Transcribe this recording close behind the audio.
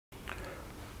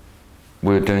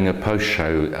We were doing a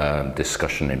post-show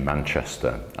discussion in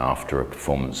Manchester after a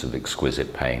performance of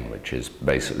Exquisite Pain, which is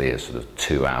basically a sort of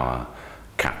 2-hour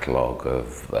catalogue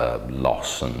of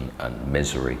loss and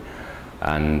misery.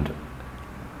 And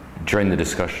during the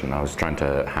discussion, I was trying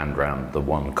to hand round the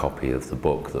one copy of the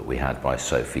book that we had by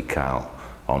Sophie Calle,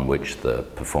 on which the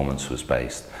performance was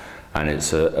based. And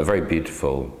it's a very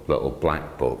beautiful little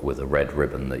black book with a red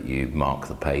ribbon that you mark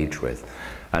the page with.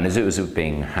 And as it was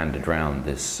being handed round,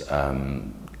 this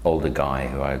older guy,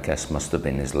 who I guess must have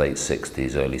been in his late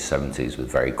 60s, early 70s,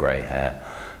 with very grey hair,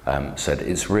 said,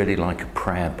 "It's really like a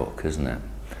prayer book, isn't it?"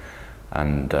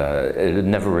 And it had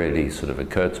never really sort of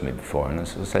occurred to me before, and I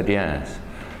said, "Yes."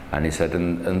 And he said,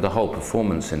 and the whole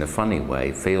performance, in a funny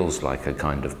way, feels like a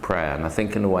kind of prayer. And I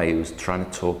think in a way he was trying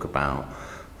to talk about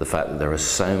the fact that there are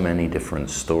so many different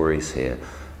stories here,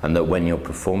 and that when you're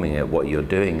performing it, what you're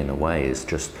doing in a way is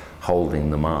just holding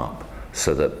them up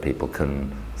so that people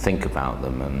can think about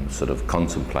them and sort of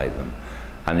contemplate them.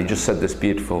 And he just said this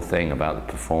beautiful thing about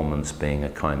the performance being a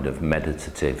kind of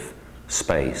meditative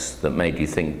space that made you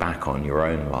think back on your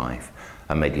own life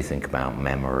and made you think about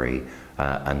memory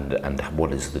and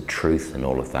what is the truth in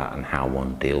all of that and how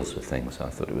one deals with things. I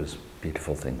thought it was a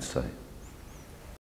beautiful thing to say.